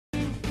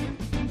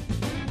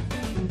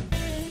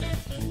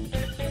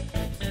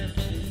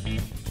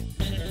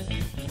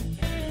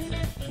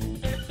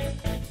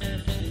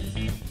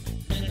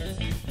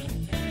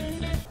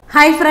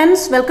Hi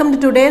friends, welcome to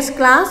today's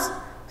class.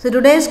 So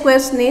today's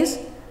question is,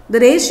 the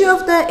ratio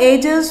of the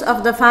ages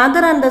of the father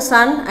and the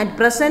son at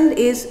present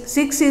is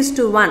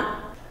 6:1.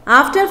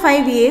 After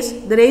 5 years,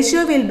 the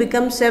ratio will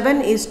become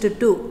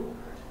 7:2.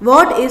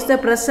 What is the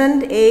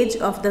present age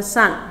of the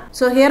son?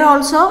 So here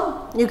also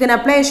you can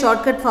apply a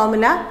shortcut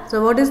formula.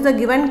 So what is the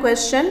given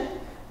question?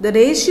 The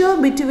ratio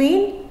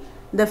between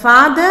the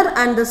father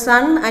and the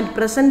son at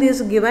present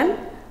is given,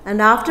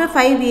 and after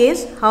 5 years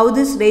how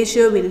this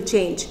ratio will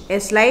change. A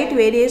slight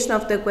variation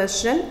of the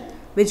question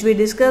which we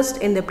discussed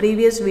in the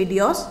previous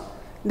videos.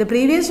 In the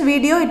previous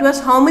video it was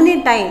how many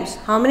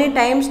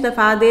times the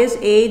father's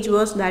age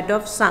was that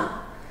of son.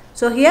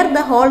 So here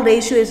the whole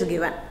ratio is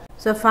given.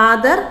 So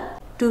father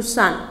to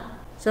son.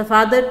 So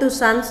father to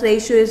son's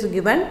ratio is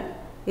given.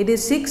 It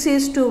is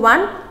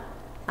 6:1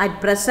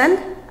 at present,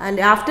 and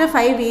after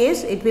 5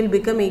 years it will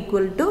become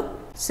equal to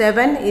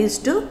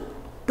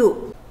 7:2.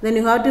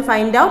 Then you have to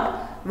find out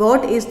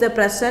what is the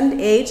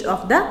present age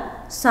of the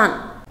son.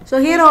 So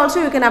here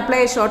also you can apply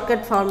a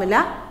shortcut formula.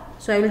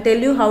 So I will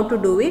tell you how to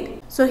do it.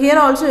 So here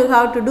also you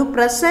have to do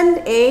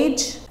present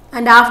age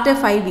and after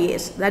 5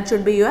 years. That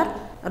should be your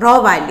raw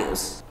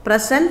values.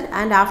 Present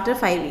and after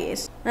 5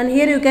 years. And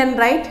here you can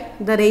write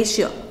the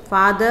ratio.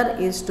 Father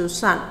is to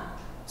son.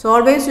 So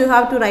always you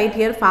have to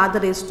write here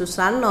father is to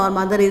son or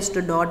mother is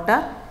to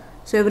daughter.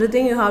 So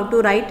everything you have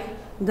to write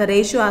the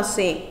ratio as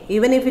same.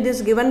 Even if it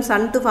is given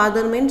son to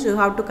father means you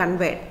have to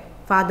convert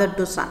father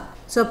to son.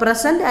 So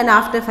present and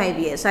after 5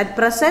 years. At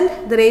present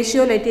the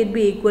ratio let it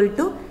be equal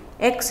to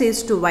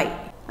x:y.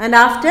 And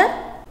after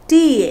t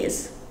years.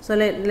 So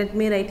let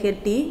me write here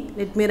t.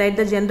 Let me write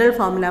the general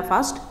formula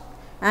first.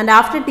 And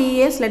after t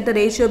years let the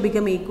ratio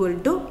become equal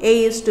to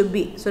a:b.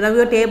 So now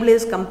your table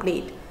is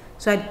complete.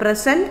 So at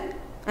present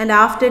and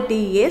after t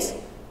years,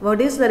 what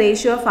is the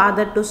ratio of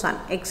father to son?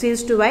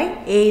 x:y,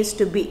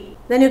 a:b.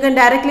 Then you can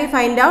directly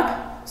find out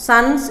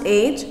son's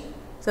age.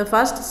 So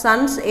first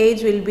son's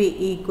age will be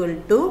equal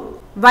to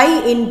y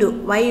into,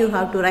 y you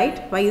have to write,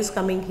 y is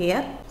coming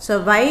here. So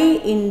y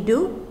into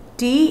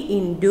t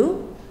into,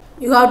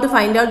 you have to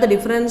find out the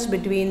difference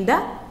between the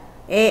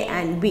a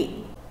and b.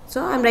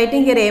 So I am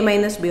writing here a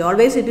minus b,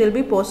 always it will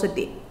be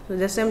positive. So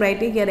just I am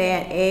writing here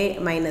a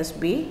minus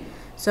b.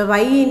 So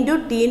y into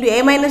t into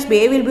a minus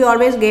b, a will be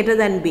always greater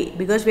than b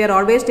because we are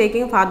always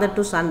taking father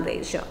to son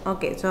ratio.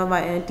 Okay, so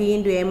t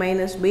into a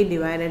minus b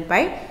divided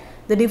by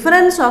the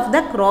difference of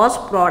the cross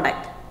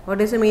product. What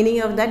is the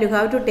meaning of that? You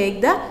have to take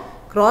the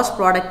cross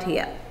product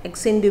here,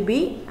 x into b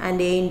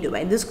and a into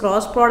y. This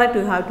cross product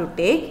you have to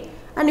take,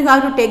 and you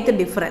have to take the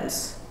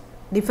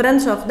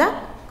difference of the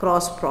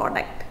cross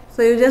product.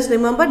 So you just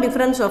remember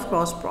difference of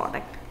cross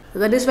product. So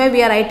that is why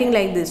we are writing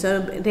like this.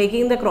 So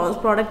taking the cross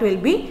product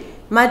will be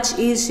much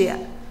easier.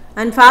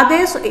 And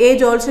father's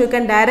age also you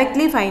can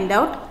directly find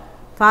out.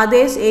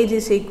 Father's age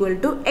is equal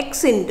to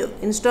x into,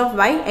 instead of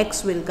y,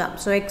 x will come.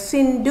 So x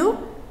into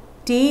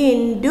t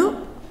into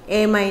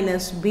a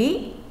minus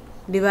b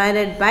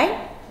divided by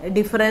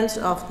difference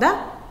of the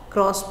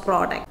cross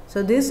product.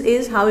 So this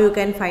is how you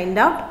can find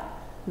out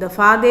the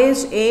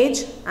father's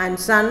age and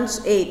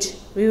son's age.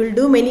 We will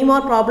do many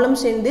more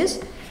problems in this,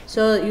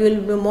 so you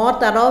will be more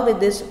thorough with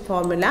this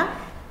formula.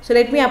 So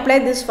let me apply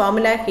this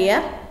formula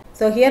here.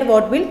 So here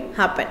what will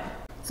happen?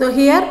 So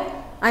here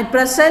at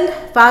present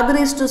father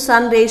is to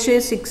son ratio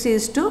is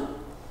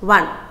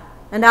 6:1,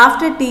 and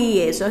after t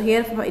years, so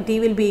here t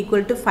will be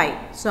equal to 5.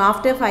 So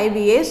after 5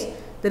 years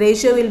the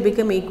ratio will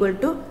become equal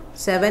to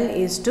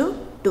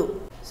 7:2.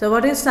 So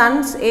what is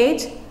son's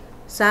age?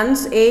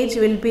 Son's age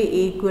will be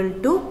equal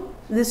to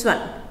this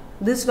one,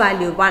 this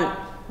value 1,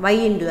 y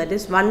into, that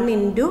is 1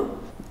 into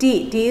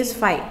t, t is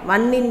 5,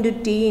 1 into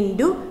t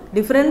into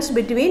difference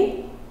between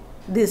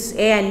this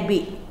a and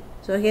b.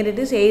 So here it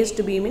is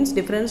a:b means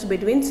difference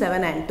between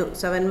 7 and 2,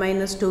 7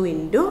 minus 2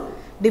 into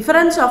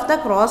difference of the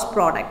cross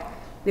product.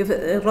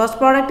 Cross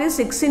product is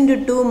 6 into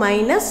 2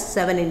 minus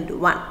 7 into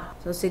 1.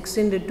 So 6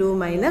 into 2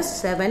 minus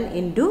 7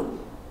 into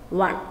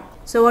 1.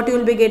 So what you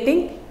will be getting?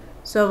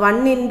 So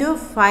 1 into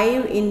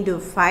 5 into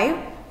 5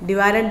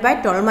 divided by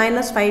 12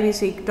 minus 5 is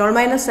 12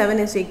 minus 7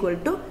 is equal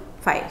to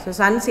 5. So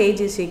son's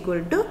age is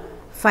equal to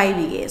 5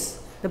 years.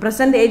 The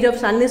present age of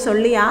son is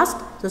only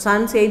asked. So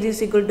son's age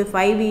is equal to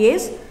 5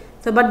 years.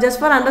 So but just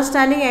for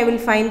understanding I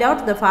will find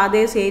out the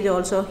father's age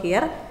also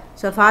here.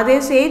 So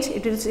father's age,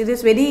 it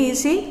is very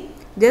easy.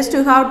 Just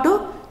you have to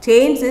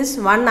change this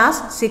 1 as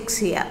 6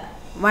 here.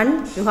 1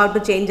 you have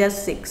to change as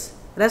 6.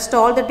 Rest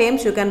all the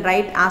terms you can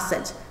write as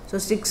such. So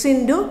 6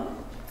 into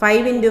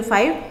 5 into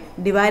 5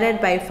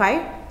 divided by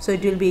 5. So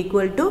it will be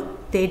equal to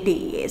 30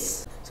 years.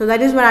 So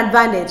that is one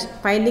advantage.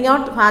 Finding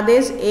out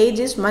father's age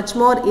is much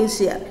more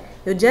easier.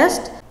 You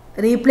just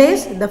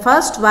replace the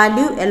first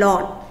value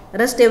alone.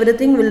 Rest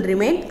everything will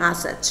remain as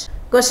such.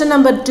 Question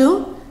number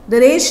 2. The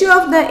ratio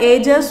of the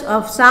ages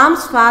of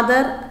Sam's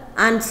father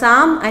and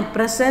Sam at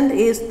present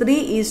is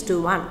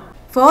 3:1.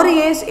 4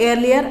 years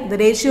earlier the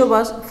ratio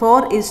was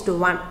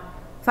 4:1.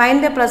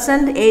 Find the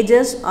present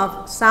ages of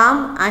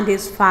Sam and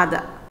his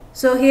father.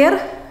 So here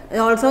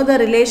also the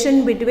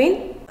relation between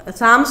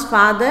Sam's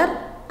father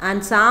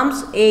and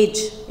Sam's age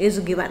is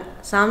given.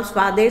 Sam's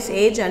father's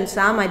age and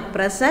Sam at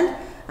present,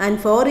 and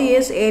 4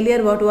 years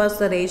earlier what was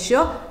the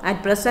ratio,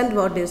 at present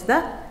what is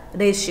the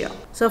ratio.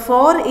 So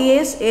 4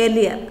 years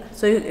earlier,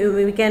 so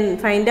we can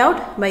find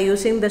out by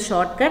using the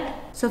shortcut.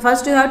 So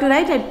first you have to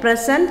write at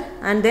present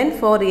and then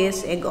 4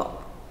 years ago.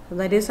 So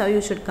that is how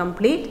you should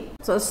complete.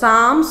 So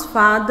Sam's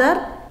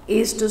father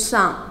is to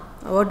Sam.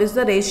 What is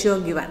the ratio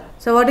given?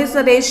 So what is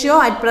the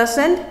ratio at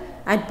present?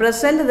 At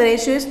present the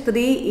ratio is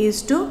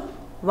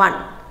 3:1.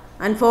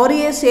 And 4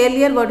 years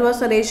earlier what was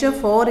the ratio?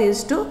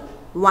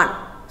 4:1.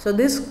 So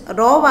this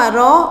row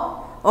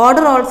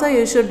order also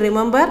you should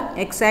remember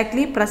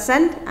exactly,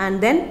 present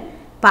and then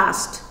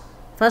past.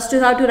 First you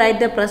have to write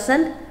the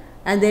present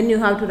and then you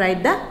have to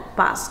write the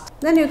past.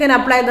 Then you can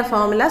apply the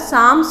formula.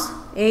 Sam's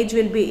age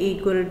will be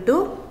equal to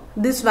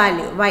this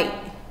value y.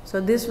 So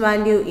this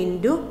value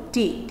into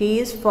t. T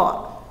is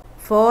 4.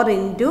 4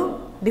 into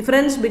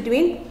difference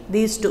between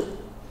these two,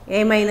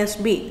 a minus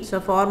b. So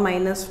 4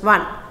 minus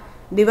 1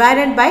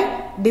 divided by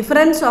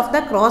difference of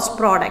the cross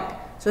product.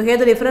 So here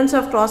the difference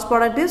of cross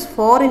product is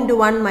 4 into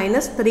 1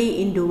 minus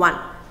 3 into 1.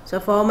 So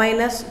 4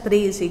 minus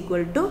 3 is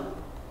equal to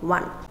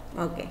 1.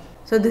 Okay.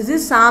 So this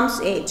is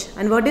Sam's age.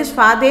 And what is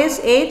father's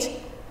age?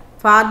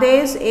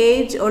 Father's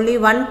age, only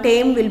one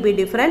term will be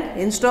different.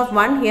 Instead of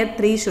 1, here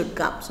 3 should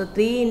come. So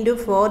 3 into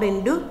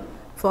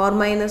 4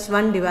 minus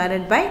 1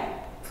 divided by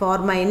 4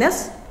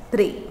 minus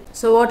 3.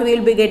 So what we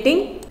will be getting?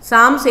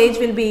 Sam's age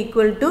will be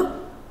equal to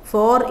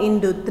 4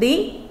 into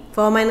 3.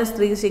 4 minus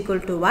 3 is equal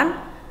to 1.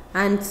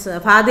 And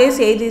father's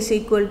age is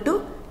equal to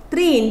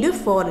 3 into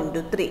 4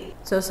 into 3.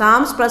 So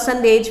Sam's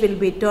present age will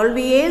be 12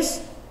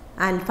 years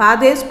and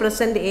father's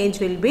present age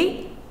will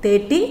be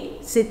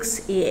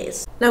 36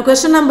 years. Now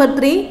question number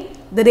 3.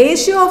 The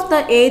ratio of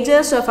the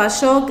ages of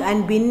Ashok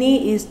and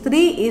Binny is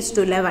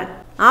 3:11.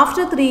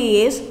 After 3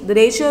 years, the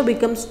ratio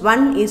becomes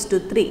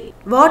 1:3.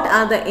 What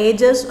are the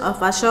ages of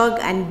Ashok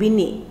and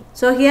Binny?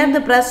 So here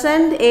the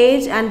present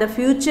age and the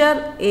future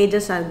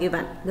ages are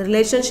given. The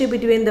relationship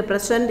between the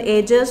present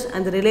ages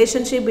and the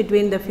relationship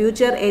between the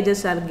future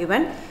ages are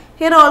given.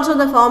 Here also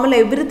the formula,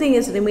 everything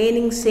is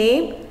remaining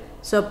same.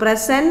 So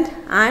present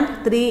and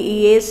 3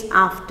 years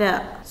after.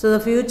 So the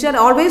future,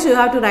 always you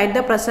have to write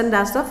the present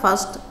as the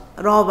first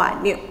raw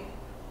value.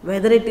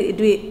 Whether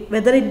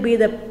it be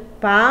the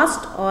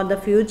past or the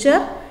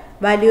future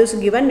values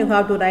given, you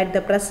have to write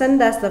the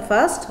present as the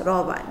first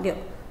raw value.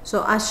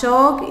 So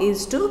Ashok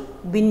is to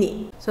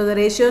Binny. So the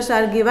ratios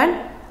are given.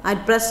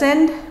 At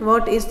present,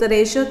 what is the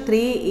ratio?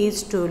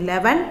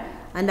 3:11.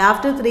 And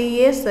after 3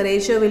 years, the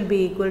ratio will be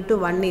equal to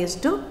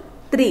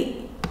 1:3.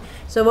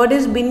 So what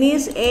is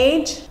Binny's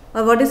age?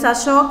 Or what is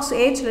Ashok's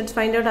age? Let's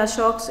find out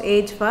Ashok's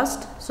age first.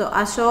 So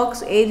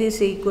Ashok's age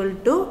is equal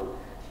to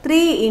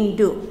 3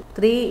 into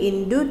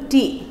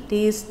t. T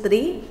is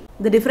 3.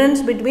 The difference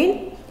between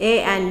a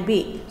and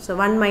b. So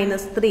 1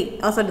 minus 3.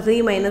 Oh sorry,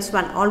 3 minus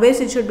 1. Always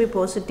it should be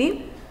positive.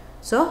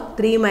 So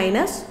 3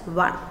 minus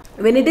 1.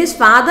 When it is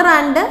father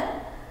and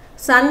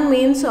son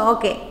means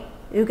okay.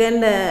 You can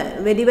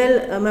very well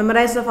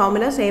memorize the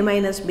formulas a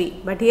minus b.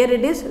 But here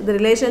it is the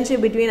relationship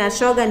between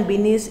Ashok and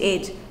Binny's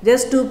age.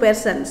 Just two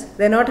persons.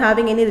 They are not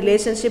having any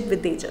relationship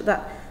with each other.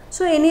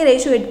 So any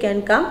ratio it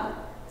can come.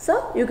 So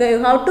you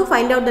have to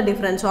find out the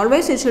difference.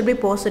 Always it should be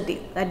positive.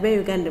 That way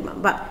you can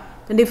remember.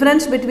 The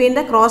difference between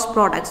the cross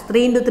products.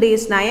 3 into 3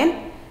 is 9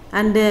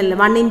 and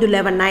 1 into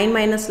 11. 9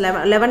 minus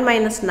 11. 11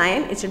 minus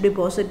 9. It should be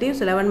positive.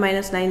 So 11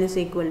 minus 9 is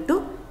equal to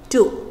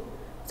 2.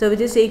 So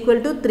which is equal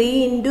to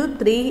 3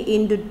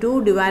 into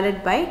 2 divided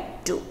by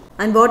 2.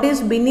 And what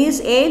is Binny's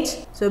age?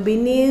 So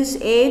Binny's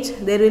age,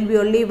 there will be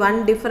only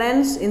one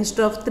difference.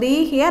 Instead of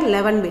 3 here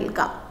 11 will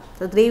come.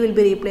 So 3 will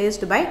be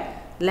replaced by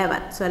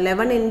 11. So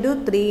 11 into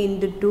 3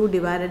 into 2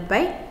 divided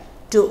by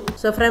 2.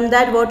 So from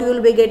that what you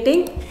will be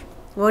getting?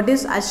 What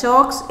is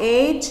Ashok's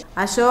age?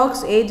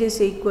 Ashok's age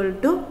is equal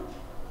to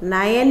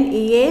 9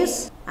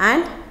 years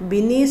and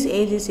Binny's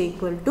age is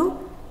equal to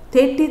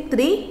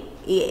 33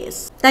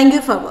 years. Thank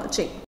you for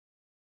watching.